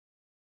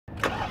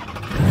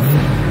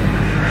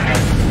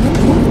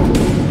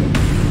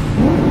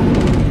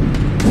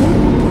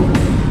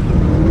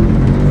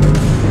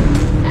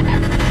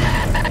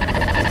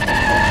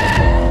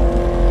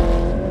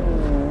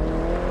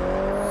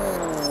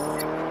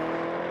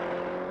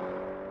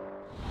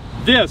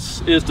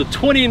This is the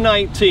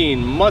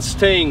 2019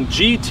 Mustang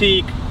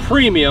GT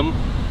Premium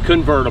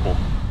Convertible.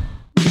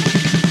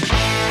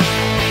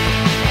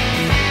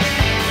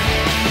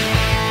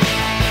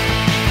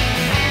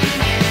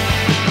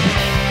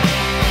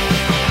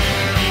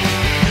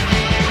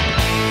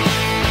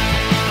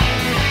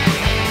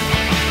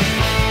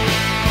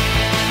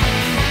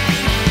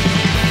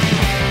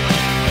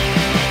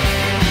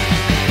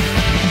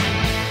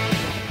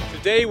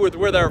 Today we're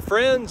with our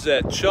friends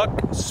at Chuck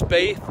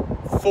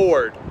Spaeth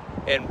Ford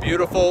in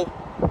beautiful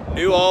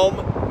New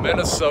Ulm,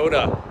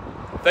 Minnesota.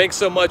 Thanks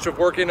so much for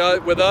working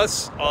with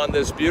us on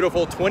this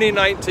beautiful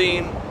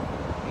 2019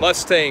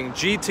 Mustang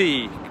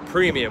GT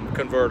Premium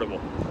Convertible.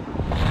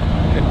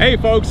 Hey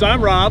folks,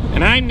 I'm Rob.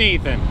 And I'm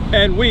Nathan.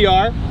 And we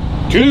are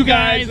Two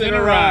Guys in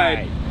a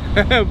Ride.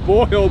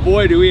 Boy, oh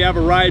boy, do we have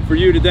a ride for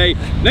you today.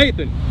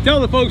 Nathan, tell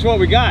the folks what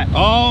we got.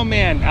 Oh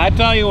man, I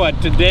tell you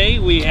what, today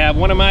we have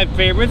one of my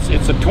favorites.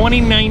 It's a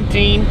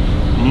 2019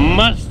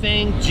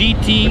 Mustang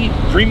GT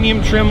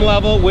premium trim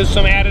level with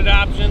some added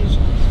options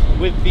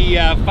with the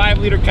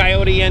 5-liter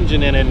Coyote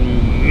engine in it.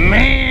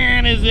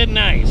 Man, is it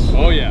nice.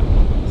 Oh yeah.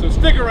 So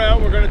stick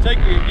around, we're going to take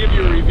you and give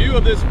you a review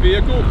of this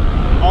vehicle,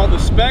 all the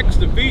specs,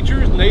 the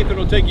features. Nathan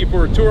will take you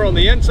for a tour on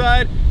the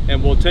inside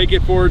and we'll take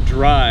it for a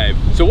drive.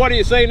 So what do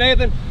you say,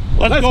 Nathan?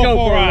 Let's go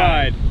for a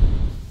ride.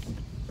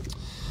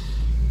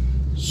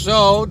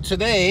 So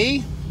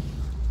today,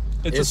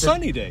 it's a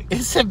sunny day.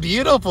 It's a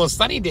beautiful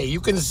sunny day. You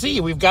can see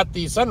we've got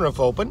the sunroof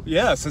open.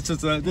 Yes,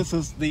 this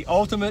is the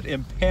ultimate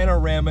in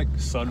panoramic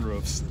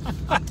sunroofs.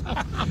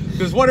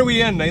 Because what are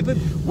we in, Nathan?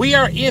 We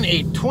are in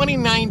a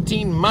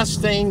 2019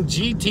 Mustang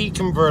GT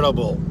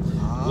convertible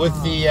with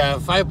the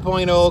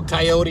 5.0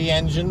 Coyote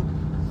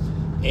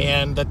engine,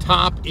 and the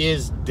top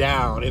is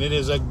down, and it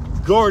is a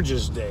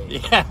gorgeous day.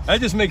 Yeah,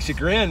 that just makes you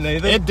grin,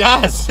 Nathan. It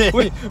does.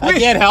 I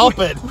can't help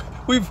it.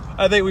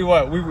 I think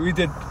we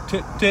did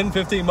 10,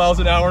 15 miles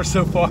an hour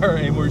so far,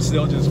 and we're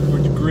still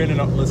we're grinning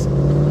up. Listen.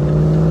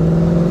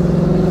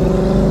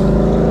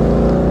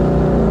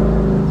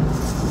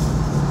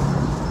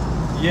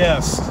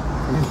 Yes,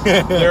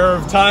 there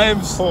are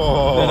times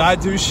that I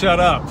do shut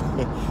up.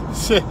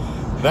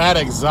 That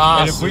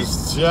exhaust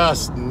is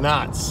just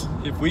nuts.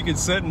 If we could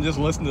sit and just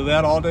listen to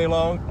that all day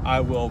long, I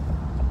will.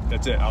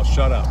 That's it. I'll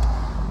shut up.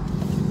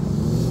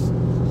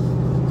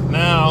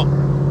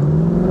 Now.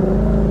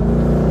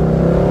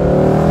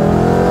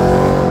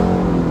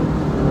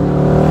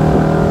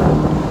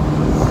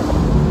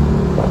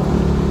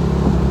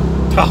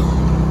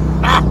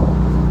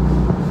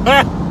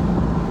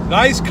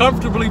 Nice,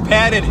 comfortably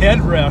padded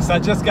headrests. I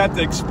just got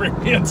to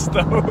experience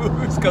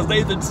those because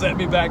Nathan set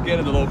me back in it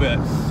a little bit.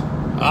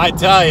 I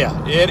tell you,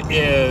 it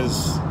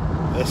is.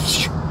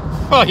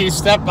 Oh, you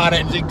step on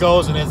it and it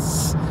goes, and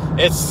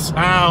it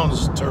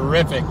sounds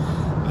terrific.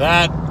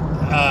 That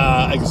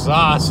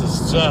exhaust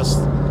is just.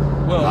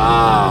 Well,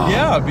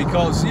 yeah,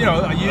 because you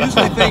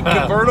usually think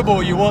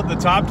convertible, you want the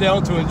top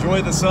down to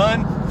enjoy the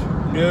sun.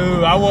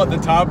 No, I want the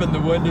top and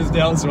the windows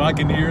down so I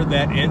can hear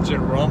that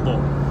engine rumble.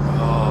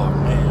 Oh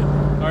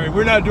man. All right,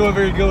 we're not doing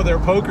very good with our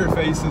poker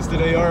faces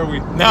today, are we?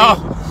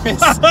 No,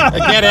 I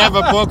can't have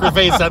a poker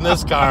face on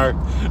this car.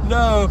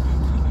 No.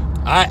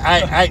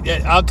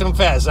 I'll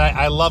confess,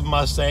 I love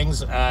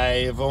Mustangs.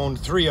 I've owned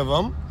 3 of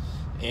them,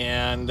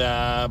 and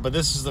but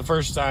this is the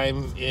first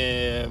time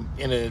in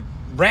a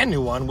brand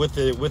new one with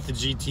the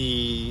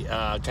GT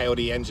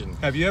Coyote engine.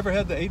 Have you ever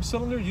had the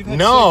 8-cylinder? You've had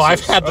no, 6s.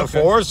 I've had the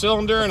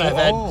 4-cylinder, and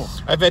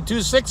I've had 2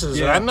 6s.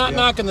 Yeah, and I'm not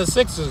knocking the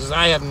 6s.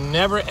 I have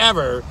never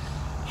ever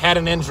had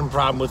an engine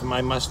problem with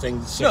my Mustang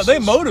 6s. No, they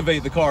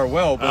motivate the car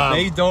well, but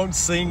they don't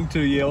sing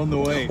to you on the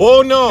way.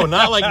 Oh no,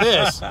 not like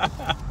this.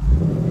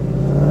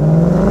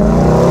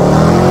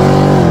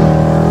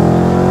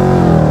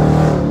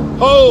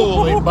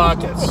 Holy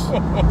buckets.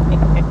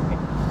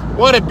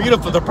 What a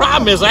beautiful, the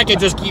problem is I could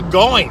just keep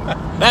going.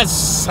 That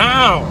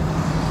sound.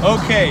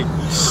 Okay,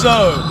 so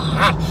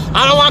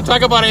I don't want to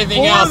talk about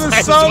anything else. For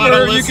the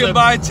summer, you can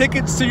buy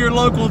tickets to your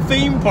local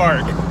theme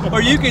park,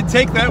 or you can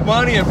take that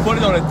money and put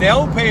it on a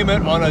down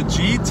payment on a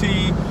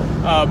GT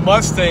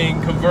Mustang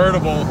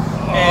convertible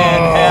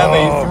and have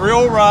a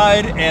thrill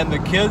ride, and the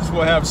kids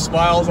will have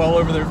smiles all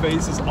over their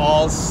faces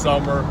all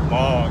summer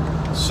long.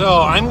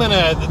 So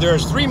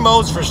there's 3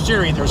 modes for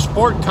steering. There's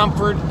Sport,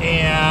 Comfort,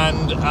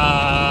 and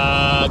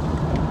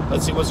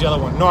let's see, what's the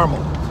other one?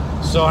 Normal.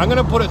 So I'm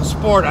gonna put it in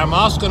Sport. I'm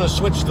also gonna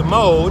switch the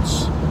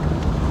modes.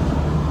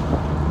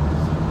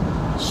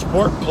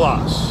 Sport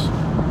Plus.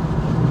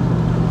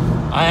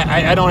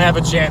 I don't have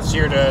a chance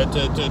here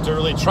to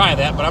really try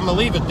that, but I'm gonna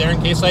leave it there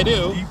in case I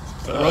do.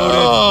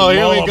 Oh,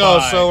 here we go.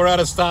 So we're at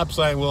a stop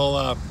sign.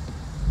 We'll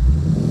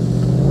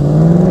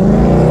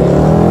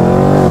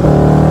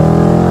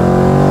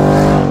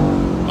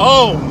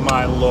oh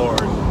my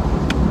Lord.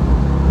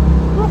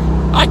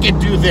 I could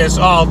do this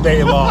all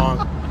day long.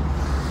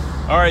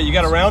 All right, you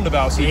got a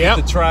roundabout, so you get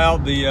to try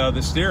out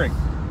the steering.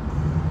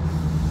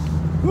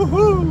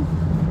 Woohoo!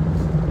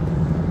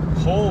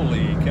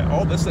 Holy cow!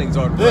 Oh, this thing's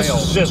on rails. This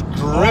is just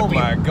grippy. Oh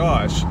my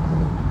gosh!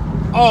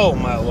 Oh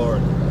my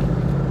lord!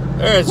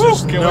 There's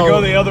just Can we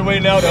go the other way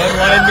now to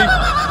unwind me?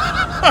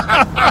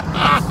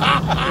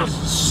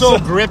 So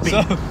grippy.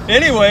 So,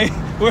 anyway,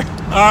 we're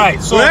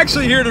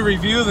actually here to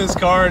review this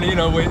car, and you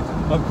know we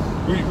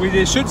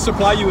should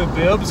supply you with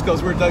bibs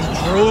because we're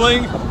just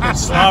drooling and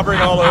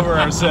slobbering all over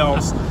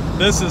ourselves.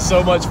 This is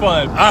so much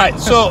fun. All right,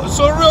 so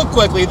real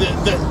quickly,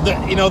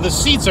 the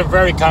seats are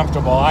very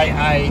comfortable.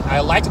 I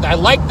like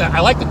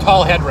the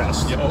tall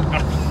headrest.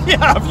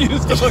 Yeah, I've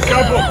used them a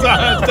couple of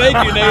times. Thank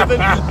you,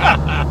 Nathan.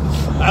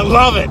 I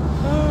love it.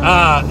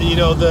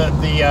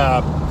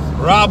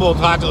 Rob will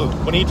talk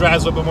when he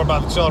drives a little bit more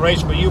about the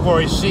acceleration, but you've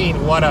already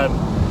seen what a.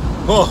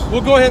 Oh,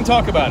 we'll go ahead and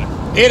talk about it.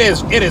 It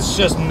is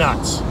just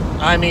nuts.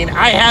 I mean,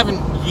 I haven't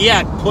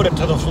yet put it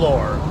to the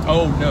floor.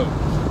 Oh no.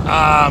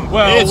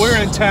 Well, we're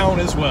in town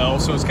as well,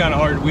 so it's kind of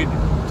hard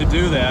to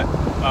do that.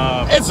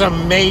 It's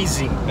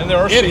amazing. And there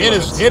are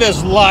it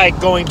is like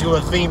going to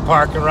a theme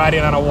park and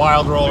riding on a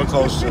wild roller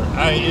coaster.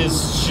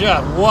 It's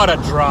just what a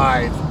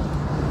drive.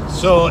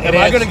 So am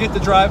I going to get the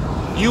drive?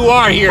 You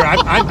are here.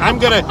 I'm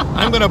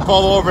gonna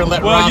pull over and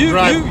let Rob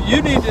drive.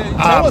 You need to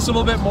tell us a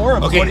little bit more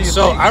about what do you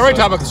think? I already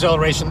talked about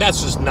acceleration.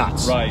 That's just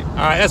nuts. Right. All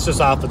right. That's just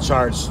off the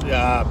charts.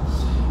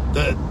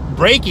 The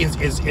braking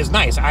is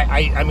nice.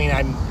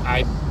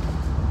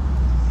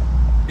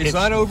 It's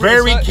not over.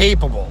 Very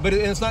capable. But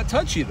it's not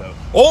touchy though.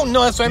 Oh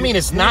no, that's what I mean.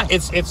 It's not.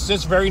 It's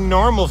just very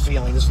normal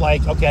feeling. It's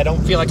like, okay, I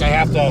don't feel like I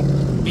have to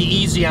be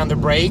easy on the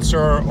brakes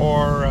or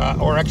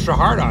extra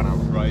hard on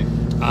them. Right.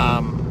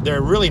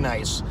 They're really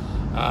nice.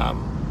 A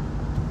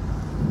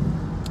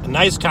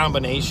nice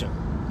combination.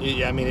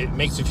 I mean, it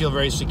makes you feel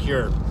very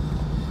secure.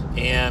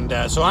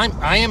 And so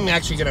I am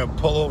actually going to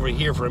pull over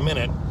here for a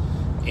minute,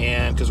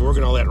 and because we're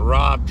going to let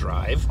Rob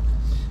drive.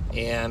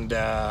 And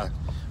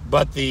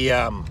but the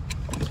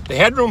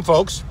headroom,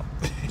 folks,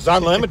 is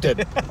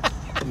unlimited.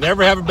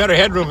 Never have a better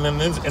headroom than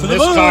this in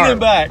this car. And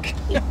back.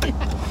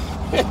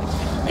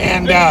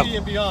 And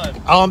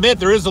I'll admit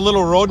there is a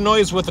little road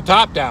noise with the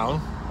top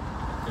down,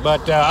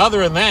 but other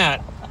than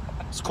that,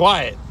 it's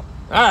quiet.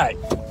 All right.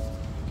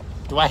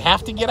 Do I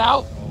have to get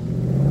out?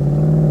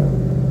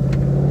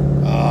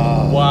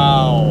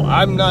 Wow.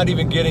 I'm not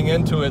even getting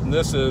into it, and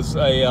this is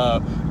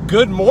a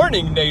good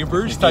morning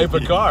neighbors type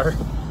of car.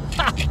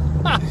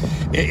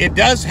 It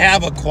does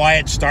have a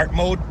quiet start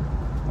mode.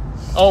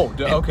 Oh,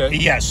 okay.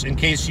 Yes, in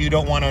case you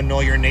don't want to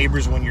annoy your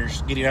neighbors when you're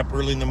getting up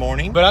early in the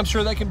morning. But I'm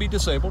sure that can be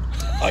disabled.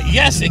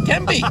 Yes, it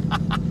can be.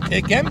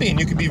 It can be, and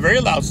you can be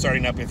very loud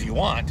starting up if you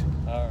want.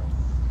 All right.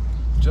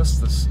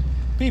 Just this.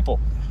 People,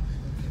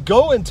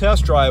 go and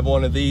test drive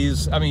one of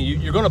these. I mean,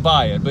 you're going to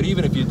buy it, but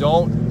even if you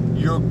don't,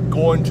 you're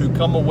going to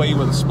come away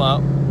with a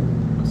smile.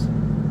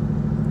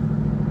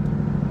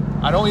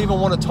 I don't even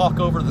want to talk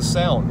over the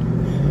sound.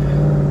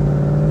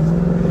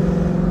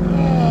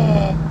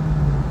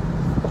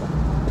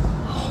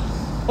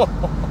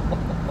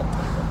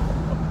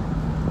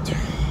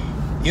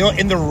 You know,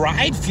 and the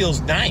ride feels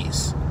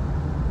nice.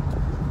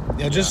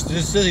 You know, just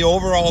the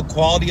overall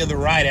quality of the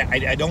ride.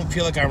 I don't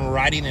feel like I'm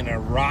riding in a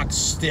rock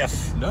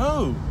stiff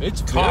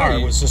car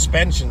with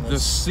suspension. The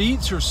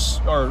seats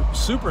are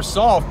super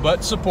soft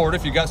but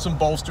supportive. You got some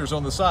bolsters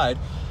on the side,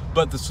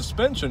 but the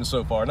suspension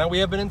so far. Now we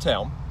have been in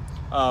town,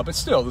 but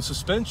still the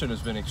suspension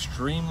has been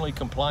extremely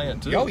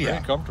compliant too. Oh yeah,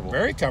 very comfortable.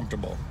 Very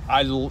comfortable.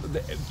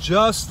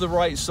 Just the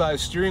right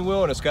size steering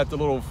wheel, and it's got the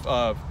little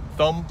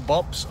thumb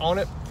bumps on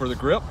it for the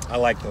grip. I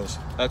like those.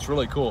 That's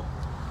really cool.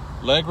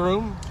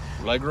 Legroom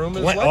is legroom.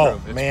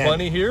 It's man.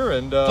 Plenty here,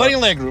 and plenty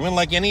of legroom, and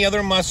like any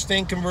other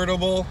Mustang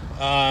convertible,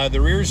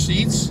 the rear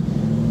seats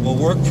will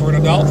work for an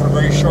adult for a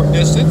very short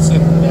distance,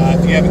 and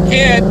if you have a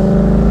kid,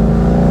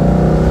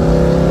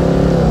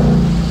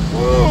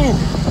 woo!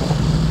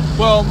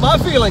 Well, my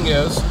feeling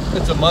is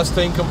it's a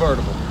Mustang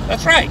convertible.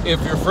 That's right.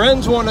 If your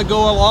friends want to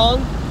go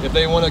along, if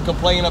they want to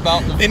complain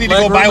about the they need to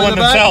go buy one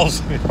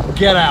themselves.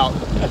 Get out.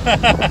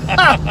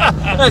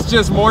 That's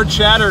just more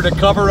chatter to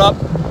cover up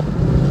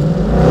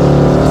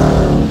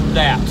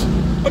that.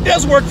 It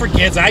does work for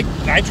kids. I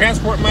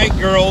transport my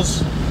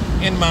girls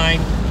in mine.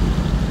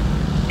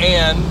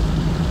 And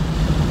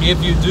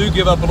if you do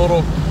give up a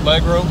little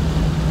legroom,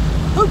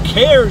 who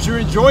cares? You're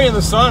enjoying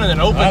the sun in an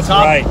open That's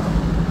top right.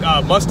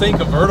 Mustang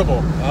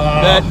convertible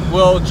that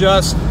will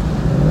just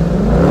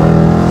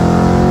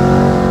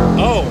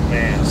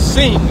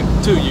sing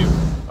to you.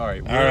 All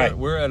right,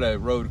 we're at a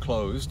road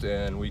closed,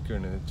 and we're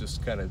going to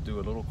just kind of do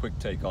a little quick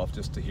takeoff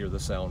just to hear the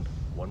sound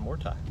one more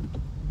time.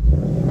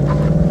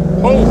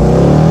 Oh!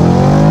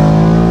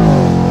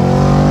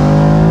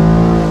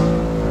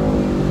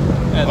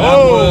 And that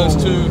was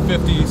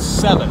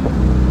 257.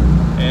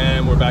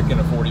 And we're back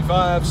into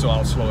 45, so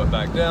I'll slow it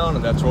back down,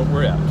 and that's what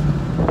we're at.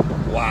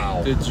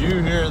 Wow. Did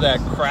you hear that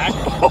crack?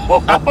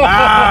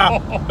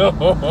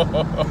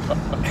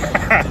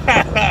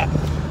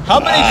 How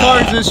many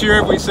cars this year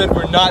have we said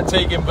we're not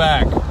taking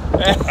back?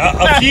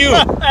 A few,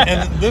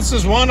 and this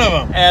is one of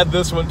them. Add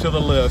this one to the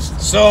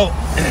list. So,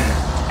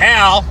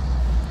 Al,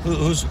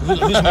 who's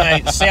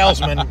my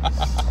salesman,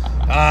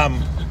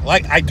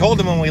 like I told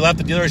him when we left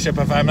the dealership,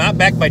 if I'm not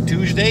back by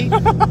Tuesday,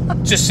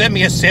 just send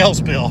me a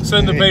sales bill.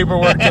 Send the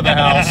paperwork to the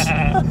house.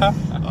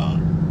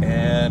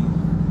 And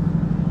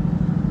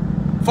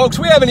folks,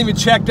 we haven't even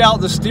checked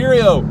out the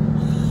stereo.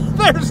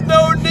 There's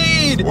no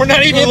need. We're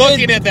not even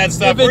looking at that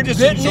stuff. We're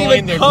just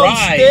enjoying the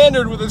ride.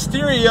 Standard with a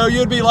stereo,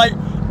 you'd be like,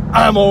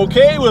 I'm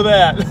okay with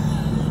that.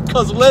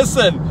 Because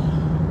listen,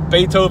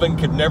 Beethoven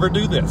could never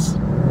do this.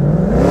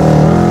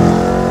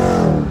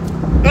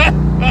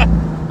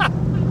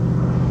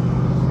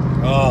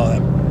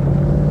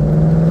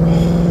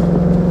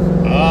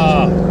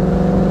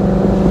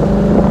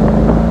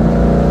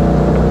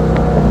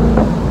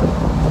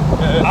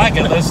 I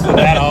can listen to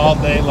that all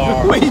day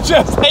long. We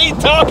just hate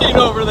talking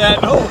over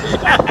that.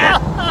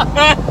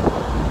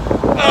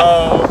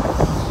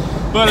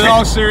 But in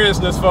all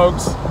seriousness,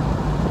 folks,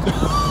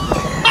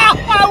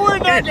 we're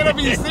not going to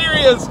be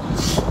serious.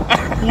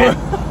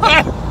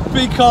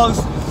 Because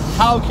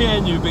how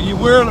can you be?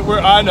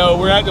 I know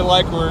we're acting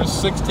like we're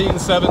 16,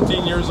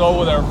 17 years old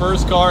with our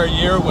first car a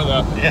year with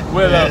a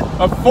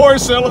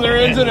 4-cylinder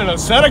engine and a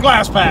set of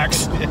glass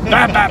packs.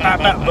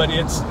 But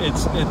it's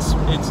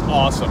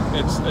awesome.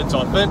 It's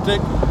authentic.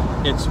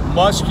 It's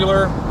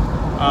muscular.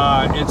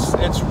 It's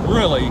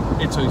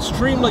an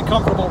extremely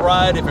comfortable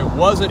ride. If it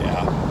wasn't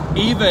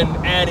even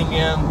adding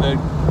in the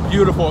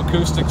beautiful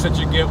acoustics that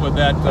you get with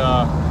that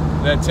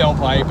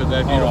tailpipe and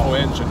that beautiful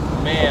engine,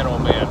 man, oh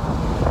man.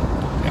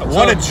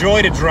 What a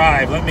joy to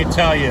drive, let me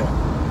tell you.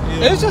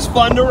 It's just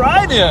fun to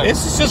ride in.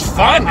 It's just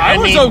fun. I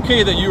was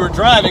okay that you were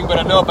driving, but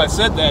I know if I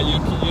said that,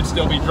 you'd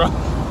still be driving.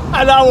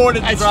 And I wanted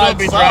to drive. I'd still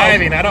be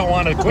driving. I don't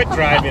want to quit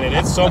driving it.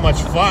 It's so much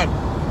fun.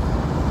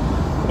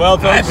 Well,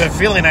 folks, I have a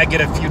feeling I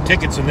get a few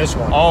tickets in this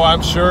one. Oh,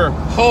 I'm sure.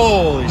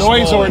 Holy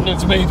noise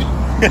ordinance, maybe.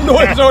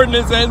 Noise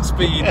ordinance and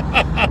speed.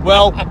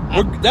 Well,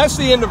 that's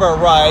the end of our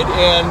ride,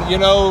 and you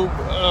know,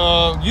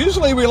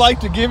 usually we like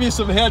to give you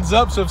some heads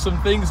ups of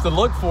some things to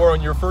look for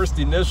on your first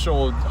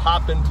initial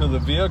hop into the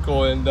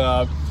vehicle, and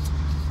I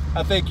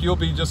think you'll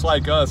be just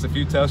like us. If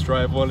you test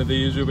drive one of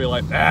these, you'll be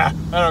like, I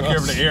don't care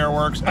if the air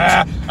works,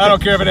 I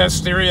don't care if it has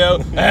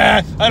stereo,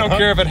 I don't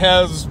care if it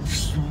has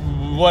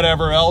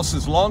whatever else,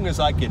 as long as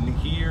I can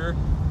hear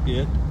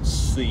it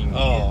sing.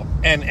 Oh,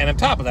 and on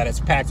top of that, it's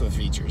packed with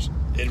features.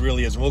 It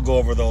really is. We'll go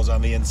over those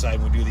on the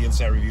inside when we do the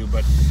inside review.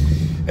 But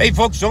hey,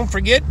 folks, don't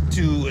forget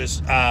to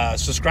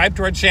subscribe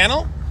to our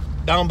channel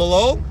down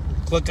below.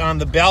 Click on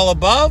the bell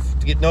above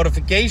to get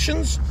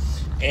notifications,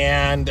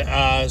 and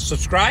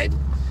subscribe.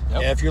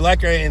 Yep. If you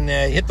like, and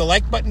hit the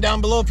like button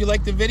down below if you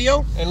like the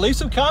video. And leave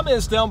some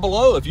comments down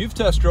below if you've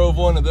test drove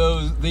one of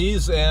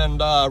these and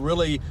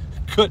really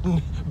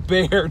couldn't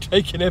bear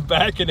taking it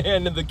back and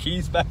handing the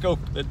keys back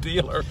over to the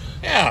dealer.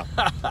 Yeah.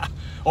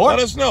 Or let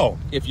us know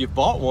if you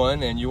bought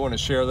one and you want to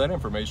share that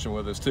information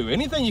with us too.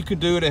 Anything you can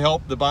do to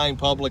help the buying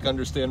public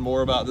understand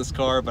more about this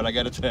car. But I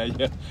got to tell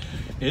you,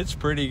 it's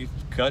pretty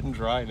cut and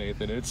dry,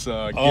 Nathan. It's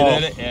get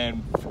in it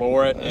and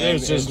floor it.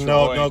 There's just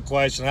no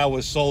question. I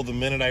was sold the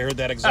minute I heard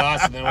that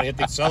exhaust, and then when I hit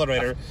the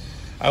accelerator,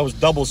 I was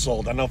double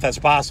sold. I don't know if that's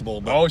possible.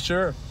 But oh,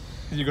 sure.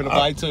 You're going to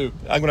buy two.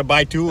 I'm going to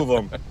buy two of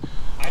them.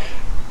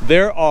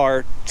 There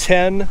are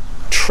 10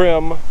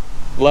 trim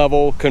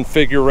level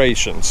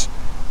configurations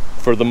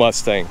for the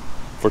Mustang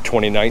for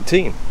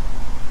 2019.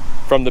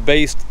 From the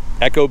base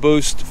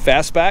EcoBoost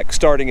Fastback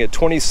starting at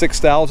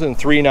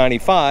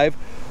 $26,395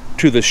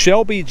 to the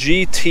Shelby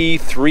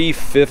GT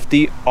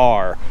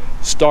 350R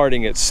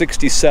starting at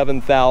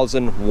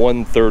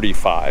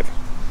 $67,135.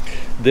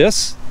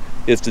 This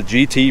is the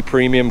GT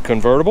Premium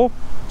Convertible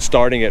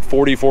starting at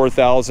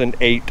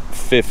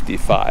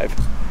 $44,855.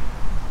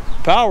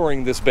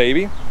 Powering this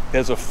baby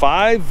is a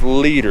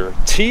 5-liter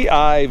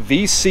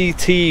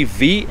Ti-VCT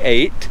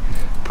V8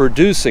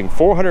 producing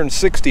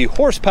 460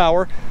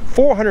 horsepower,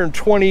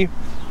 420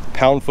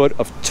 pound-foot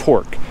of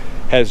torque.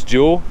 Has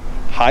dual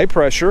high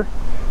pressure,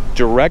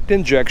 direct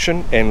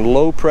injection, and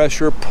low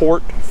pressure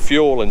port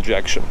fuel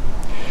injection.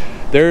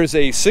 There's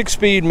a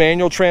 6-speed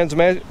manual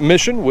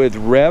transmission with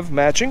Rev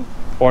Matching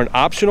or an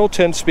optional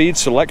 10-speed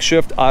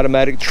SelectShift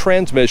Automatic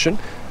Transmission,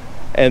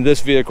 and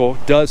this vehicle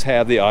does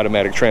have the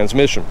automatic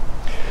transmission.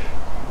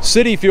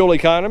 City fuel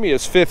economy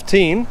is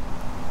 15,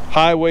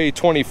 highway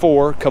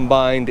 24,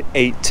 combined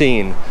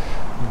 18.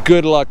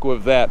 Good luck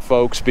with that,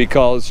 folks,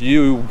 because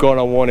you're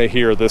gonna want to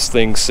hear this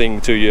thing sing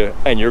to you,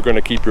 and you're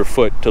gonna keep your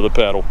foot to the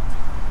pedal.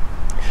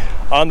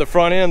 On the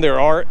front end,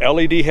 there are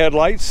LED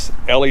headlights,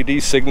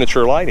 LED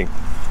signature lighting.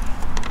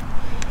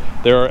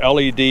 There are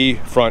LED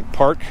front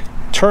park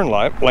turn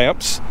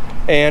lamps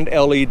and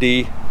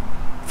LED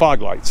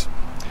fog lights.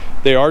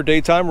 There are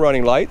daytime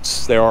running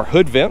lights, there are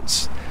hood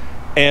vents,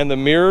 and the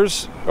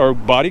mirrors are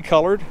body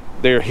colored.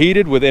 They're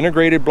heated with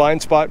integrated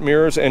blind spot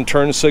mirrors and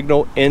turn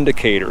signal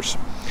indicators.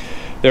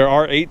 There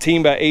are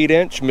 18 by 8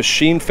 inch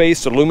machine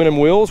faced aluminum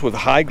wheels with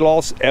high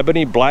gloss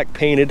ebony black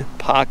painted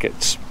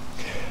pockets.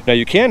 Now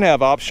you can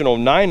have optional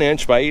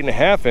 9-inch by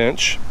 8.5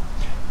 inch,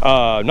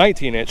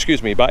 19-inch,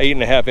 excuse me, by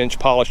 8.5 inch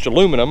polished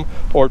aluminum,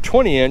 or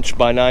 20-inch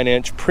by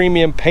 9-inch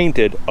premium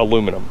painted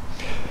aluminum.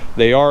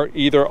 They are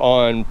either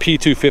on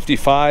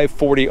P255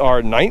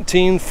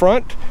 40R19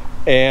 front,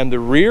 and the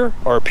rear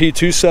are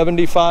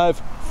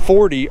P275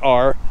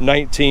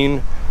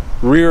 40R19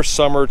 rear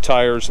summer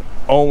tires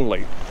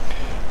only.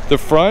 The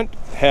front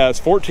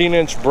has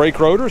 14-inch brake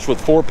rotors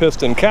with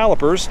 4-piston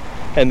calipers,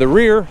 and the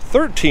rear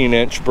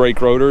 13-inch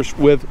brake rotors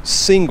with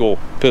single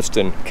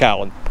piston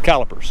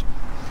calipers.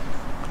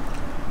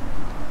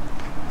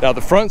 Now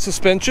the front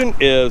suspension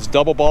is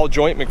double ball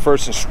joint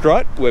McPherson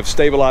strut with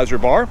stabilizer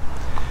bar.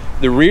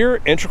 The rear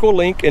integral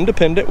link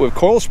independent with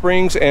coil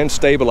springs and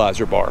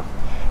stabilizer bar.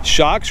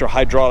 Shocks are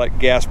hydraulic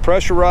gas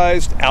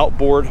pressurized,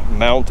 outboard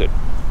mounted.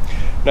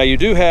 Now you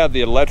do have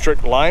the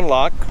electric line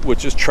lock,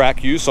 which is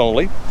track use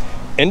only,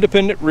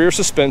 independent rear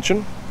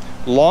suspension,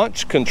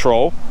 launch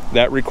control,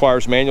 that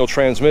requires manual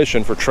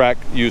transmission for track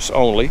use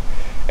only,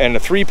 and a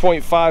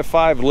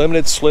 3.55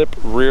 limited slip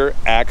rear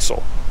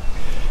axle.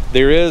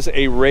 There is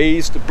a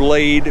raised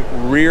blade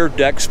rear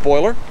deck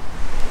spoiler,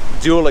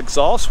 dual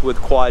exhaust with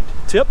quad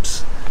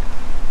tips,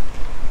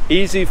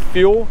 easy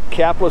fuel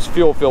capless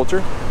fuel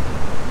filter,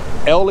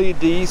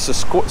 LED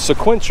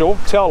sequential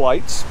tail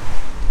lights,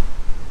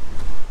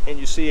 and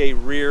you see a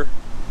rear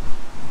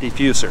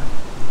diffuser.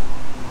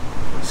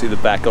 You see the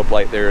backup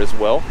light there as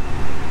well,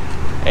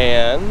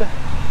 and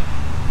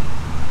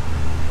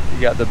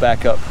you got the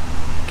backup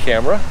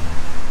camera,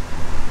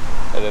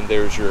 and then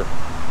there's your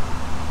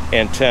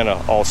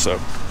antenna also.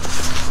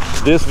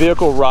 This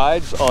vehicle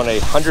rides on a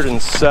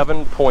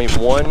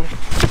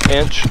 107.1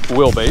 inch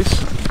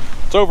wheelbase.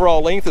 Its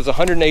overall length is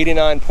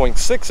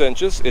 189.6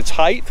 inches. Its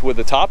height with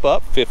the top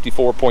up,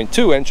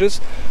 54.2 inches.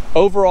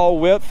 Overall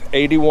width,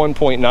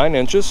 81.9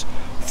 inches.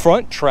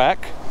 Front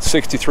track,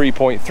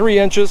 63.3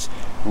 inches.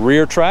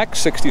 Rear track,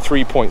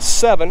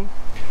 63.7.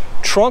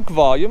 Trunk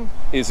volume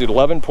is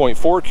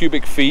 11.4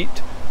 cubic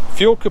feet.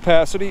 Fuel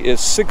capacity is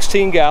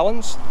 16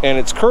 gallons, and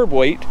its curb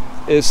weight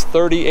is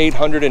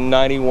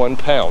 3,891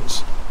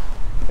 pounds.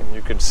 And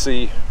you can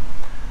see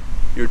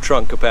your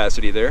trunk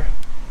capacity there.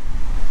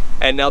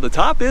 And now the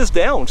top is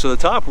down, so the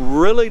top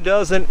really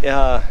doesn't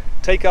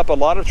take up a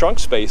lot of trunk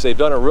space. They've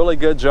done a really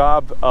good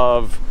job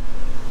of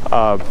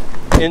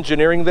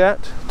engineering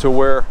that to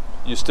where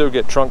you still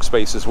get trunk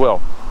space as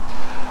well.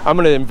 I'm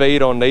going to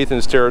invade on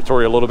Nathan's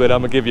territory a little bit. I'm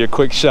going to give you a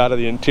quick shot of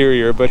the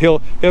interior, but he'll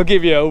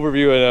give you an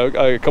overview and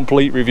a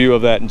complete review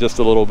of that in just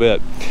a little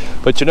bit.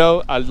 But you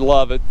know, I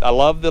love it. I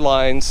love the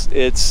lines.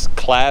 It's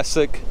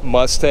classic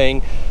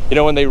Mustang. You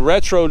know, when they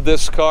retroed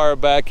this car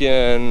back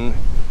in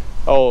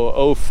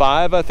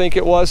 05, I think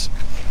it was,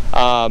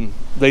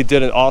 they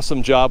did an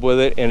awesome job with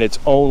it, and it's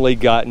only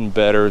gotten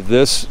better.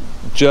 This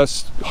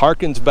just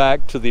harkens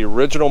back to the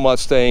original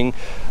Mustang,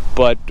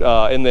 but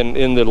and then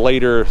in the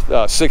later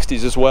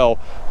 60s as well,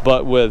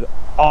 but with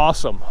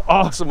awesome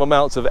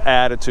amounts of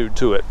attitude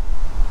to it.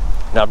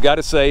 Now I've got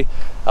to say,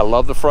 I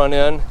love the front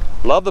end,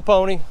 love the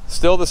pony,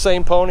 still the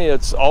same pony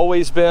it's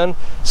always been,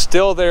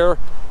 still there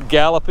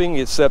galloping,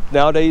 except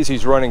nowadays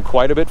he's running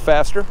quite a bit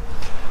faster.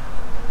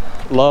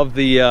 Love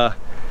the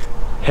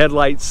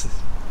headlights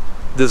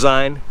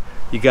design.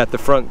 You got the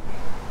front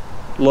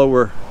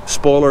lower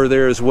spoiler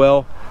there as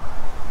well.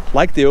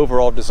 Like the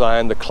overall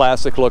design, the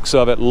classic looks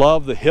of it.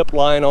 Love the hip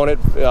line on it,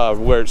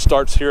 where it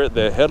starts here at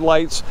the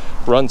headlights,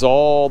 runs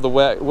all the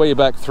way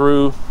back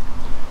through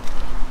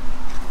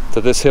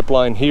to this hip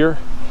line here.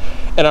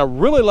 And I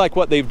really like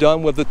what they've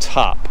done with the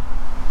top.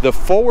 The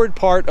forward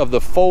part of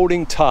the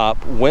folding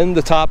top, when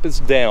the top is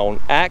down,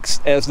 acts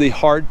as the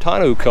hard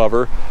tonneau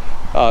cover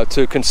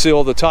to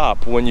conceal the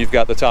top when you've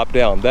got the top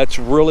down. That's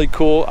really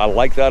cool. I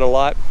like that a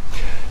lot.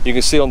 You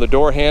can see on the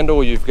door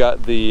handle, you've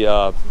got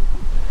the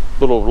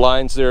little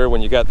lines there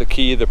when you got the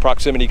key, the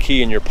proximity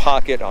key in your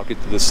pocket. I'll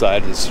get to this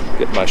side, just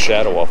get my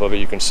shadow off of it.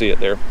 You can see it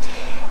there.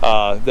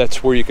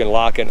 That's where you can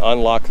lock and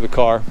unlock the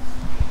car.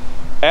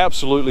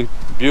 Absolutely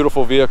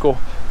beautiful vehicle.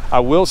 I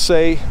will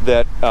say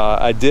that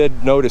I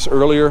did notice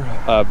earlier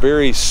a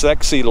very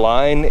sexy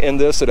line in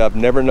this that I've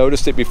never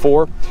noticed it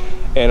before,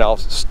 and I'll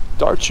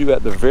start you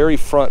at the very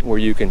front where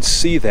you can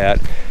see that.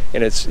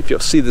 And it's, if you'll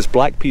see this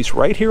black piece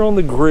right here on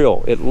the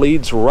grill, it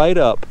leads right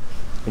up,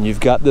 and you've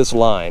got this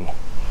line,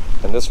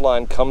 and this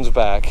line comes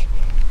back,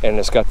 and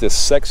it's got this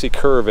sexy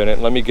curve in it.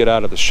 Let me get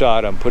out of the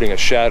shot, I'm putting a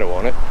shadow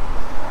on it,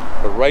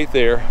 but right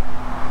there,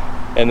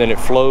 and then it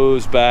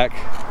flows back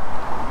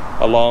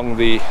along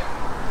the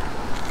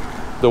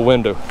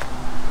window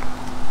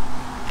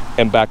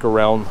and back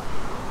around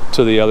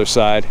to the other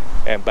side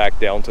and back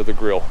down to the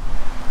grill.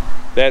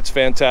 That's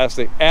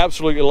fantastic.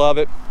 Absolutely love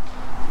it.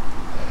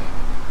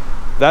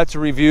 That's a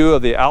review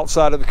of the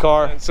outside of the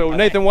car. So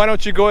Nathan, why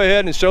don't you go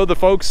ahead and show the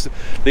folks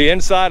the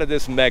inside of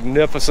this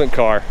magnificent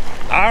car.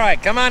 All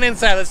right, come on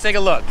inside, let's take a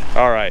look.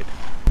 All right.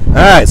 All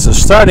right, so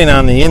starting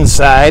on the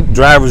inside,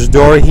 driver's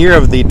door here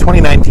of the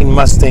 2019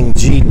 Mustang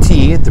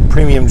GT at the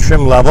premium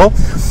trim level.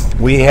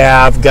 We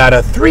have got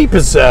a three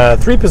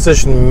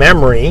position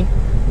memory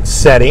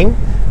setting.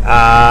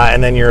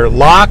 and then your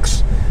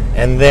locks.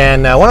 And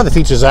then one of the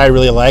features I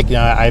really like, you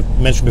know, I've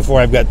mentioned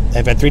before, I've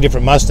had 3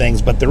 different Mustangs,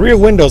 but the rear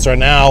windows are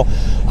now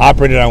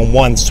operated on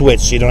one switch,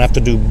 so you don't have to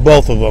do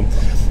both of them.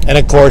 And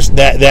of course,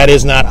 that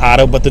is not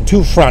auto, but the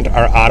 2 front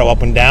are auto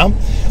up and down.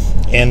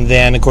 And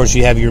then of course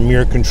you have your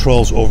mirror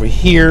controls over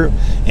here,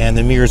 and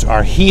the mirrors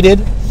are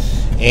heated.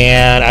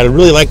 And I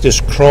really like this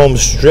chrome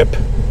strip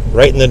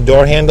right in the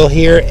door handle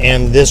here,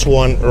 and this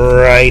one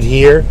right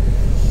here.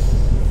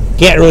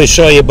 Can't really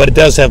show you, but it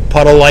does have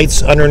puddle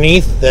lights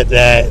underneath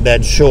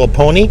that show a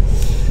pony,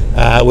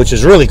 which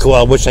is really cool.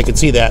 I wish I could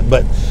see that.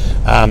 But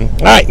all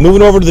right,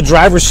 moving over to the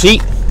driver's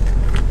seat,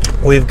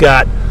 we've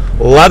got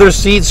leather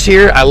seats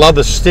here. I love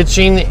the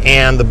stitching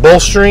and the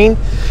bolstering,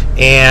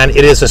 and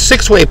it is a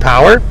 6-way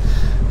power,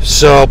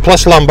 so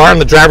plus lumbar on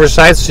the driver's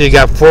side. So you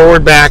got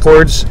forward,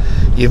 backwards,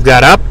 you've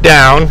got up,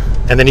 down,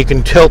 and then you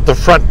can tilt the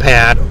front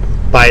pad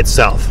by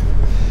itself.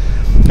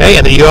 Okay,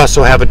 and then you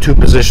also have a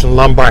 2-position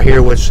lumbar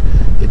here, which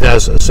it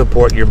does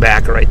support your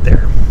back right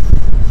there.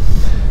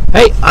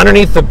 Hey,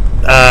 underneath the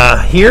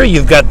here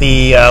you've got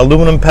the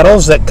aluminum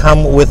pedals that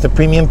come with the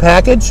premium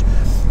package.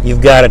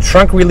 You've got a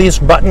trunk release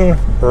button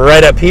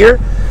right up here.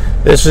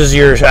 This is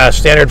your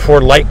standard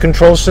Ford light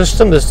control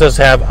system. This does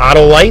have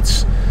auto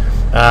lights.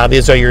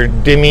 These are your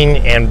dimming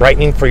and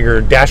brightening for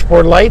your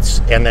dashboard lights,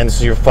 and then this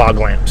is your fog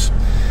lamps.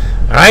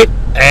 All right,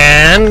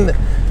 and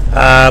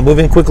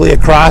moving quickly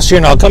across here,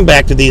 and I'll come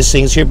back to these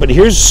things here, but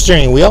here's the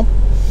steering wheel.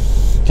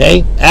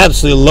 Okay,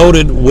 absolutely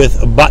loaded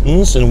with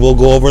buttons, and we'll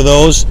go over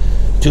those.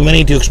 Too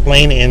many to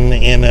explain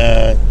in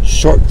a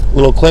short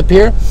little clip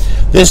here.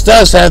 This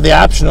does have the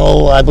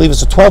optional, I believe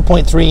it's a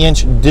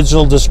 12.3-inch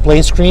digital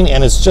display screen,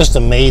 and it's just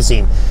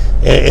amazing.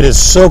 It is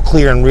so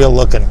clear and real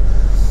looking.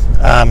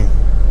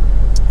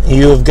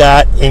 You've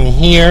got in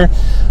here,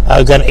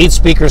 we've got an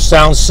 8-speaker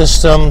sound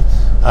system,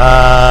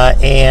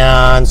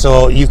 and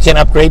so you can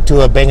upgrade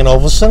to a Bang &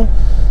 Olufsen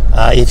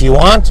if you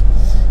want.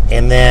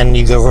 And then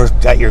you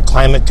got your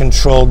climate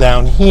control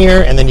down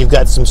here, and then you've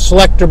got some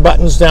selector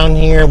buttons down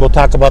here. We'll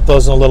talk about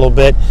those in a little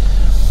bit.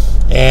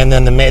 And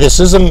then this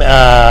is an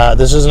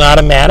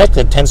automatic,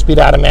 a 10-speed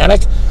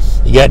automatic.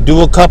 You got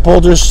dual cup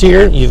holders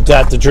here. You've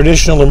got the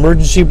traditional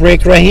emergency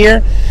brake right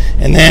here.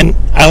 And then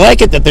I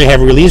like it that they have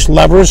release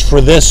levers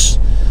for this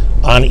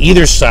on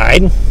either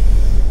side.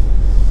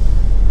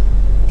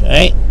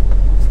 Okay.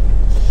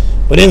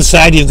 But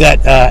inside you've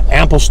got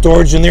ample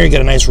storage in there. You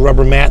got a nice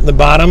rubber mat in the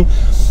bottom.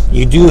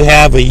 You do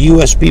have a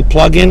USB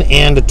plug-in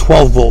and a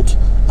 12-volt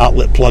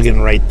outlet plug-in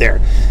right there,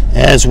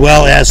 as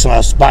well as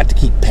a spot to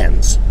keep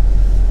pens.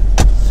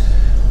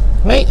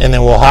 Right, and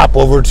then we'll hop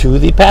over to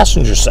the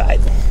passenger side.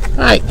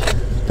 All right,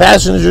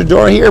 passenger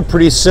door here,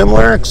 pretty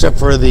similar, except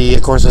for the,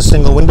 of course, a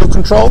single window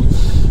control.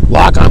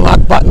 Lock,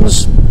 unlock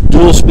buttons,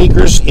 dual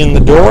speakers in the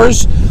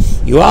doors.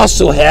 You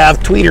also have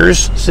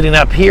tweeters sitting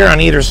up here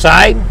on either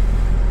side.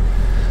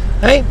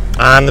 Okay,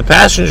 on the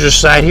passenger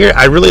side here,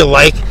 I really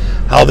like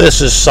how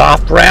this is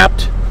soft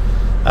wrapped.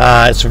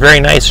 It's a very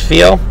nice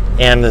feel,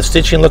 and the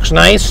stitching looks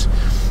nice.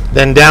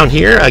 Then down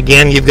here,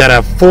 again, you've got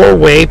a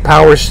 4-way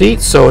power seat,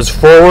 so it's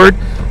forward,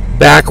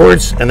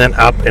 backwards, and then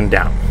up and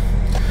down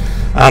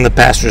on the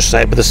passenger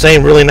side. But the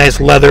same really nice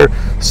leather,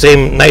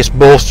 same nice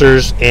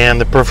bolsters, and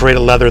the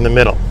perforated leather in the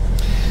middle.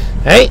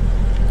 Okay,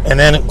 and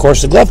then of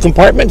course the glove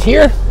compartment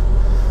here.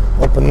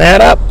 Open that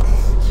up,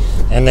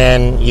 and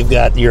then you've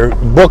got your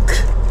book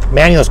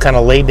manual is kind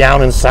of laid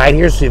down inside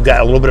here, so you've got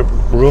a little bit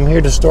of room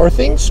here to store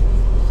things.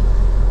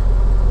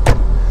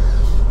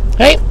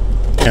 Okay,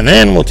 and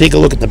then we'll take a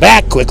look at the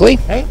back quickly.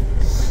 Okay,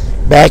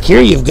 back here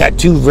you've got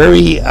 2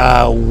 very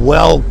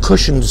well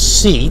cushioned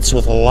seats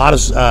with a lot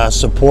of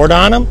support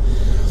on them.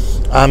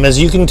 As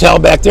you can tell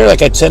back there,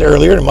 like I said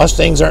earlier, the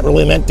Mustangs aren't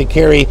really meant to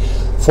carry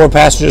 4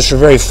 passengers for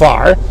very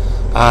far,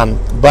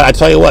 but I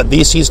tell you what,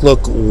 these seats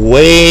look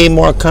way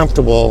more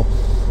comfortable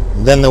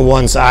than the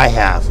ones I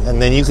have.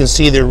 And then you can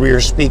see the rear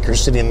speaker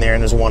sitting there,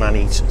 and there's one on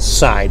each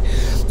side.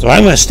 So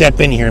I'm going to step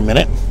in here a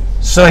minute.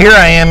 So here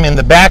I am in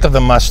the back of the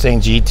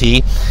Mustang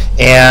GT,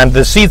 and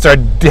the seats are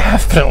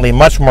definitely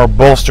much more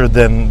bolstered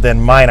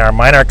than mine are.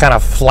 Mine are kind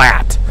of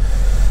flat.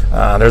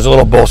 There's a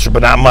little bolster,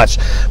 but not much.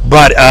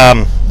 But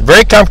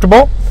very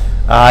comfortable.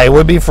 It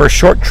would be for a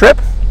short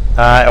trip,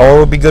 or it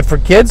would be good for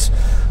kids,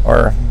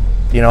 or,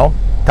 you know,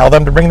 tell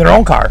them to bring their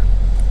own car.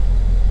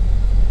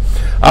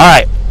 All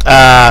right.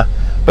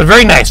 But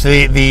very nice.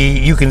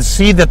 You can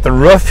see that the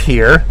roof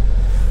here,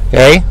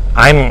 okay,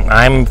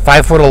 I'm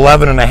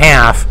 5'11" and a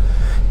half,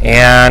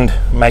 and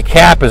my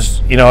cap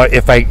is, you know,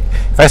 if I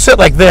sit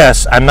like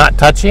this, I'm not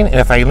touching, and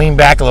if I lean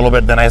back a little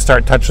bit, then I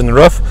start touching the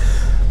roof.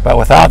 But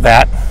without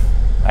that,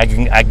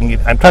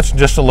 I'm touching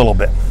just a little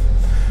bit.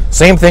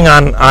 Same thing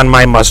on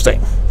my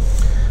Mustang.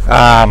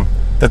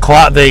 The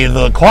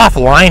cloth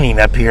lining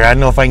up here, I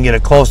don't know if I can get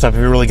it close up if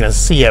you're really going to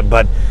see it,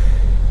 but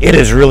it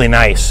is really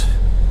nice.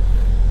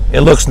 It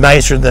looks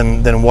nicer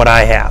than what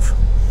I have.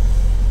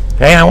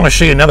 Okay, I want to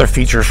show you another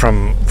feature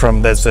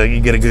from this, so you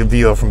get a good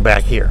view of from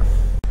back here.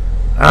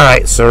 All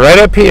right, so right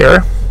up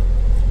here,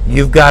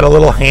 you've got a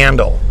little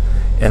handle,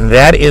 and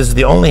that is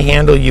the only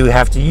handle you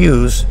have to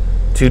use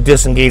to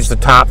disengage the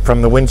top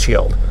from the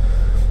windshield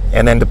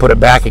and then to put it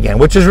back again,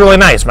 which is really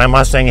nice. My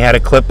Mustang had a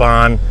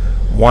clip-on,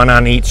 one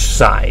on each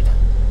side.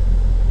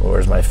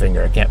 Where's my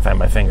finger? I can't find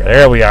my finger.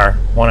 There we are,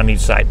 one on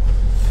each side.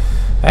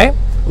 Okay,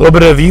 a little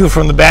bit of view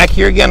from the back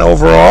here again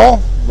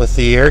overall with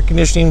the air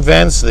conditioning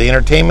vents, the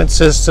entertainment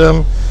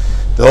system,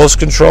 those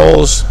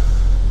controls,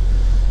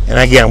 and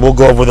again, we'll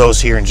go over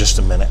those here in just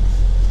a minute.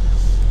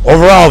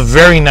 Overall,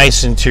 very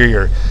nice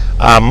interior.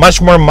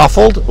 Much more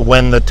muffled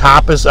when the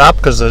top is up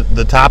because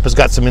the top has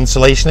got some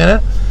insulation in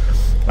it.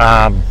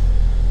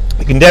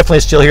 You can definitely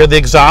still hear the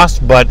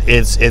exhaust, but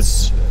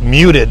it's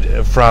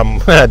muted from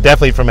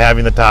definitely from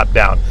having the top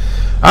down.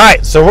 All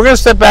right, so we're going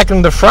to step back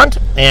into the front,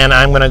 and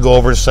I'm going to go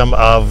over some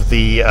of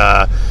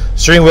the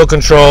steering wheel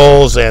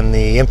controls and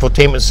the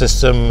infotainment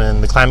system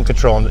and the climate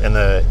control and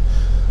the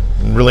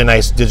really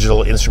nice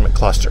digital instrument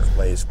cluster.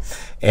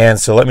 And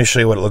so let me show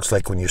you what it looks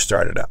like when you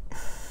start it up.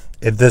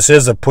 This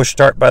is a push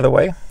start, by the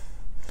way.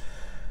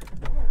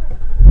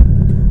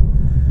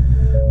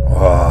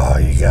 Oh,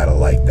 you gotta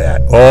like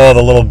that. Oh,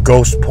 the little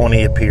ghost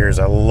pony appears.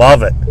 I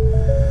love it.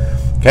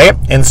 Okay,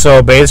 and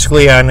so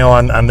basically I know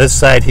on this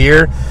side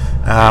here,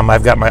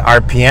 I've got my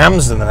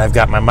RPMs, and then I've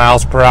got my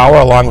miles per hour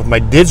along with my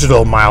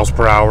digital miles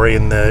per hour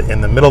in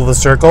the middle of the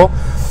circle.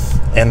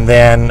 And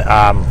then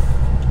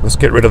let's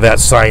get rid of that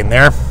sign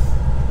there.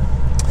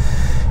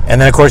 And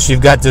then of course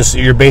you've got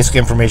your basic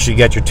information. You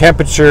got your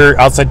temperature,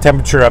 outside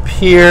temperature up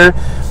here.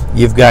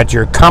 You've got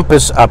your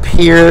compass up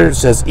here, it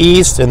says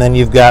east, and then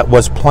you've got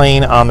what's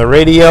playing on the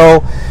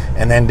radio.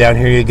 And then down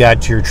here you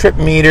got your trip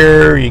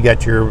meter, you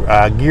got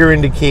your gear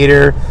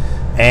indicator,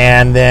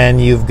 and then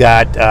you've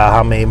got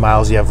how many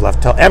miles you have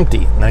left till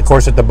empty. And then of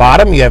course at the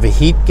bottom you have a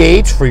heat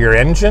gauge for your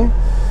engine,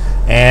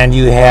 and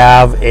you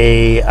have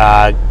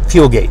a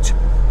fuel gauge.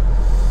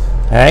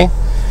 Okay,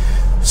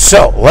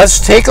 so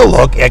let's take a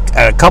look at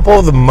a couple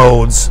of the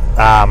modes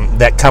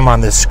that come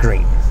on this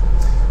screen.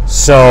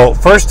 So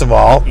first of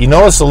all, you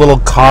notice a little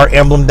car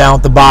emblem down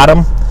at the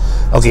bottom.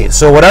 Okay,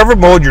 so whatever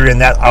mode you're in,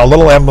 that a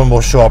little emblem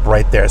will show up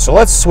right there. So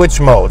let's switch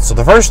modes. So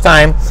the first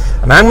time,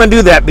 and I'm going to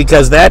do that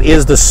because that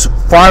is the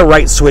far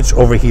right switch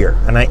over here,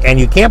 and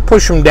you can't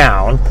push them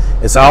down.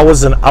 It's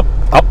always an up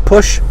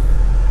push.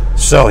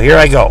 So here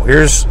I go.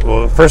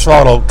 Well, first of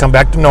all, it'll come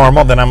back to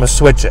normal. Then I'm going to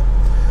switch it.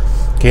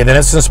 Okay, then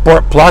it's in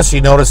Sport Plus.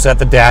 You notice that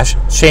the dash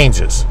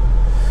changes.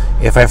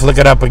 If I flick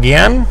it up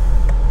again,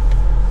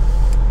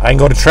 I can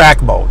go to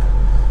track mode.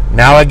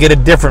 Now I get a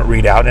different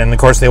readout, and of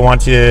course they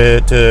want you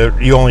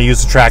you only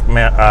use the track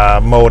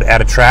mode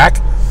at a track,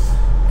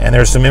 and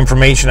there's some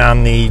information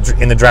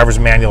in the driver's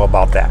manual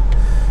about that.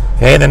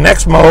 Okay, the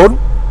next mode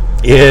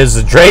is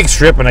the drag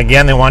strip, and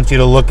again they want you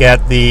to look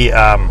at the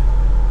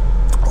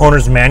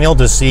owner's manual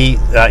to see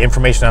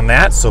information on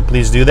that, so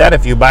please do that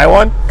if you buy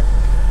one.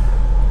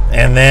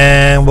 And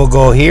then we'll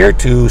go here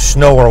to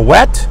snow or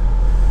wet.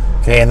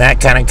 Okay, and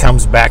that kind of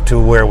comes back to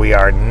where we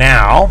are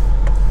now.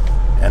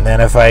 And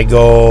then if I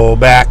go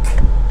back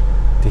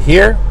to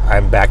here,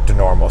 I'm back to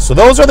normal. So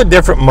those are the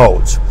different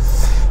modes.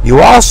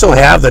 You also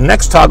have the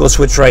next toggle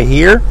switch right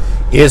here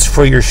is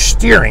for your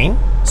steering.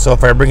 So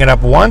if I bring it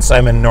up once,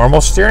 I'm in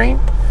normal steering.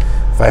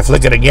 If I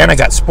flick it again, I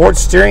got sports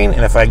steering.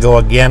 And if I go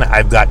again,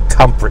 I've got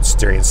comfort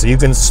steering. So you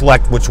can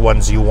select which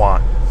ones you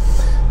want.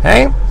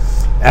 Okay.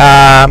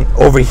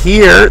 Over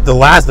here,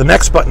 the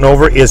next button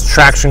over is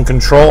traction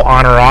control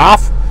on or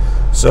off.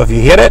 So if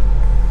you hit it,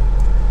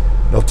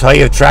 it'll tell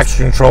you if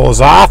traction control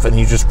is off, and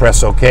you just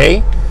press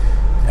OK,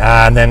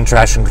 and then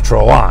traction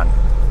control on.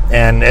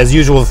 And as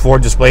usual with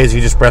Ford displays,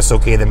 you just press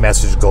OK, the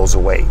message goes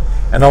away.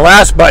 And the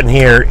last button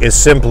here is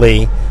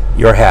simply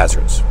your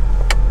hazards.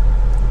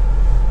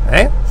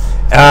 Okay.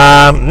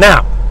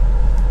 Now,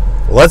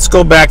 let's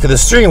go back to the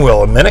steering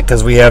wheel a minute,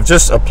 because we have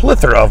just a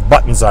plethora of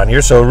buttons on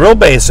here. So real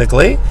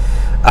basically,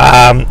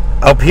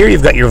 up here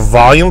you've got your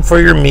volume for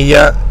your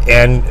media,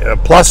 and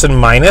plus and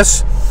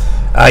minus.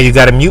 You've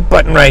got a mute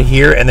button right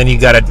here, and then you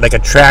got like a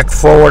track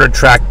forward or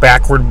track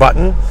backward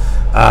button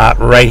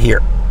right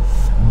here.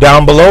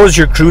 Down below is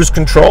your cruise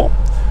control.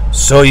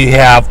 So you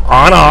have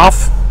on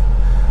off.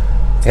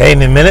 Okay,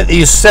 and the minute that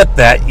you set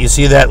that, you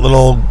see that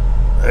little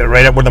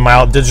right up where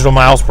the digital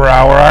miles per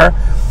hour are.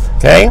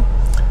 Okay,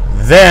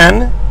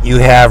 then you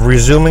have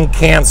resume and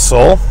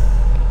cancel.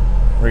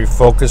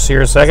 Refocus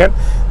here a second.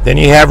 Then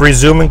you have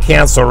resume and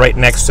cancel right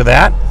next to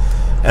that,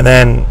 and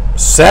then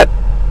set.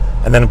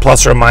 And then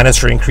plus or minus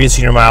for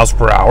increasing your miles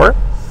per hour.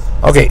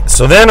 Okay,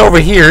 so then over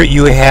here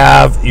you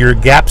have your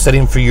gap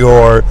setting for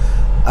your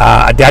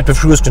adaptive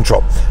cruise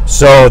control.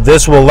 So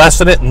this will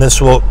lessen it and this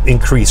will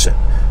increase it.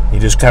 You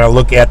just kind of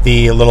look at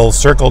the little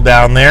circle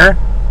down there.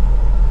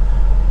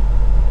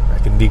 I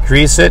can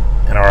decrease it,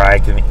 or I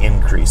can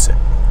increase it.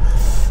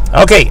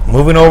 Okay,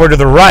 moving over to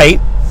the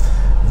right.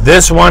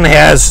 This one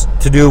has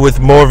to do with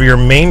more of your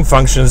main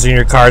functions in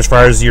your car as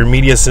far as your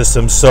media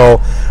system.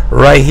 So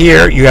right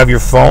here you have your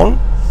phone.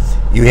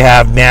 You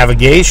have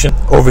navigation.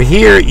 Over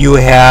here you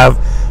have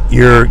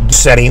your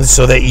settings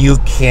so that you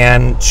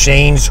can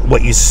change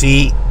what you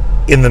see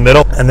in the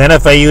middle. And then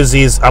if I use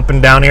these up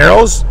and down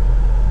arrows,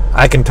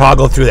 I can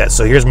toggle through that.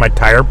 So here's my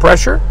tire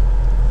pressure.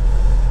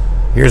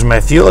 Here's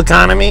my fuel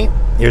economy.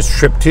 Here's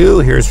trip 2,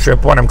 here's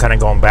trip 1. I'm kind of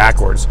going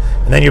backwards.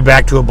 And then you're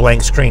back to a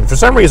blank screen. For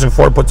some reason,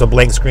 Ford puts a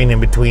blank screen in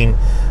between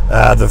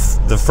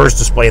the first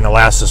display and the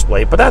last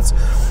display. But that's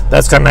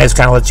kind of nice,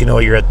 kind of lets you know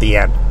you're at the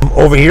end.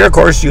 Over here, of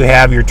course, you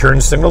have your turn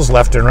signals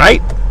left and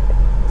right.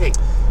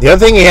 The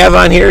other thing you have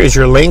on here is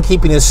your lane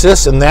keeping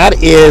assist, and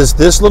that is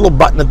this little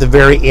button at the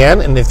very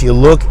end. And if you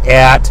look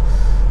at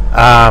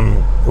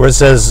where it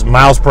says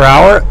miles per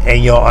hour,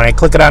 and when I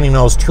click it on, you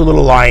know those 2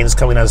 little lines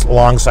coming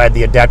alongside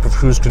the adaptive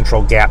cruise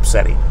control gap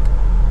setting.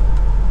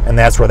 And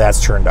that's where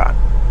that's turned on.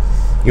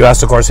 You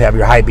also, of course, have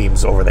your high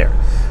beams over there.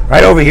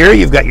 Right over here,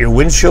 you've got your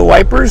windshield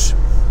wipers.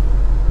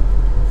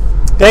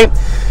 Okay,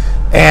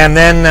 and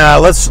then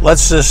let's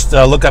just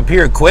look up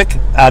here quick.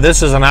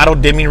 This is an auto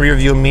dimming rear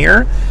view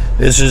mirror.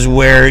 This is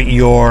where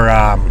your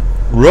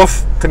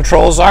roof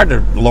controls are to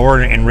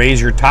lower and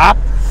raise your top.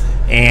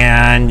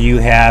 And you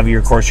have,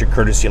 of course, your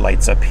courtesy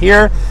lights up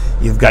here.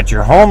 You've got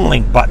your home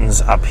link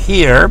buttons up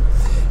here.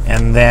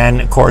 And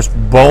then, of course,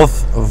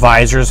 both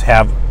visors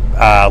have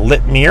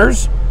lit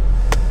mirrors,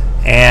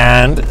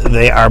 and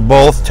they are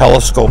both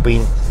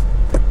telescoping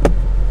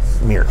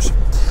mirrors.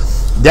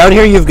 Down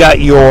here you've got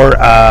your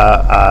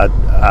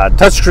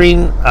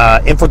touchscreen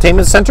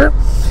infotainment center,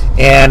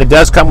 and it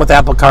does come with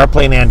Apple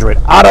CarPlay and Android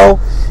Auto.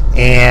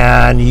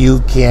 And you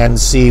can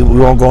see, we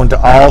won't go into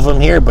all of them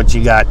here, but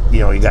you got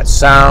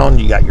sound,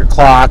 you got your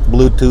clock,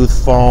 Bluetooth,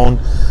 phone,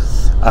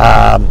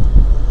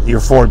 your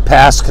Ford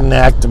Pass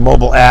Connect,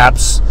 mobile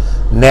apps,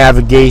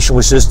 navigation,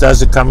 which this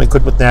does come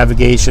equipped with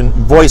navigation,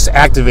 voice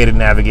activated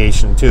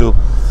navigation too,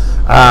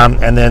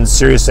 and then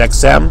Sirius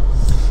XM.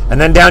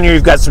 And then down here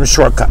you've got some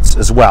shortcuts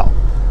as well.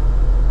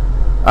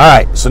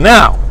 Alright, so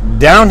now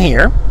down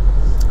here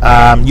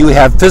you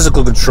have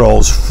physical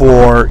controls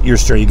for your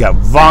steering. You got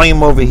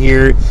volume over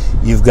here,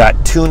 you've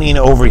got tuning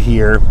over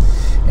here,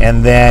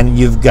 and then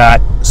you've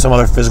got some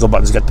other physical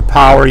buttons. You got the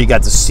power, you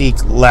got the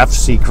seek left,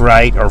 seek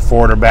right, or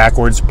forward or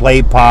backwards,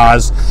 play,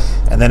 pause,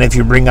 and then if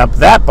you bring up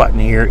that button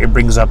here, it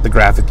brings up the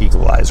graphic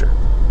equalizer.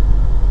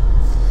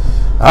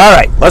 All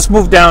right, let's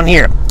move down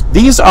here.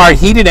 These are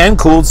heated and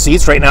cooled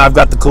seats. Right now I've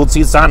got the cooled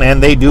seats on,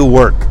 and they do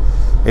work.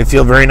 They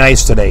feel very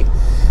nice today.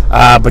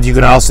 But you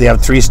can also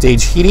have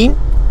 3-stage heating.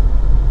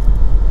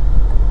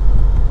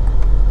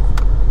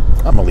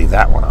 I'm gonna leave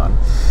that one on.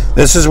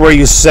 This is where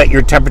you set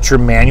your temperature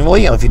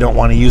manually if you don't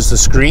want to use the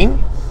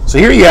screen. So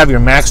here you have your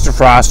max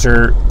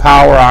defroster,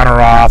 power on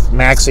or off,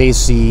 max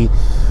AC,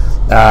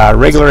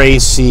 regular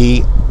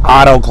AC,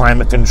 auto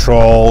climate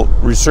control,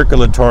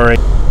 recirculatory.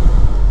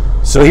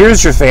 So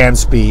here's your fan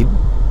speed.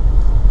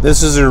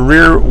 This is a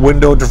rear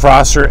window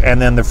defroster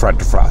and then the front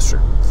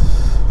defroster.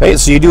 Okay,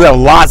 so you do have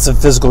lots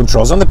of physical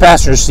controls. On the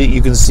passenger seat,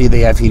 you can see they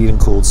have heated and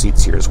cooled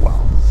seats here as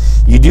well.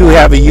 You do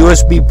have a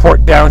USB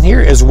port down here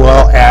as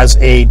well as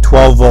a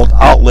 12-volt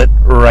outlet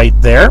right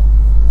there.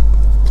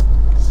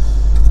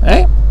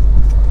 Okay.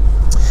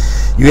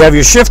 You have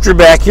your shifter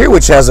back here,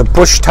 which has a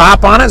push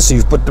top on it, so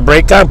you put the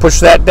brake on, push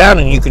that down,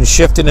 and you can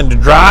shift it into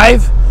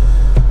drive,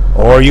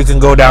 or you can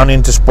go down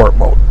into sport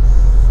mode.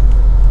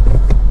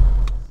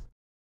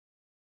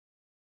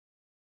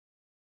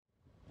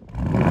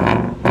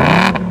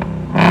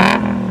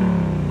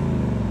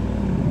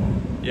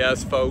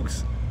 Yes,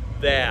 folks,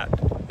 that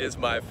is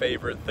my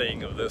favorite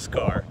thing of this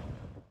car.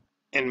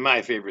 And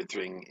my favorite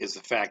thing is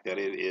the fact that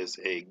it is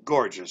a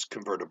gorgeous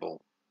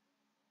convertible.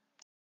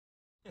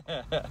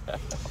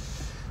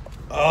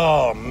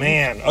 Oh,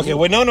 man. Okay,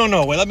 wait,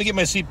 no. Wait, let me get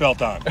my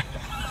seatbelt on.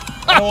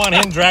 I don't want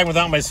him driving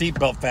without my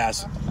seatbelt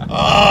fastened.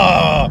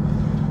 Oh,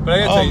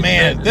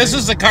 man. This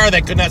is the car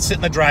that could not sit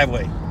in the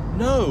driveway.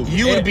 No.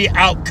 You would be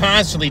out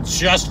constantly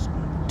just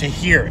to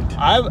hear it.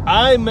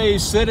 I may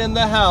sit in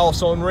the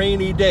house on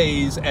rainy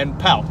days and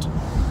pout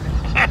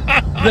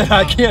that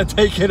I can't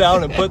take it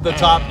out and put the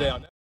top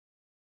down.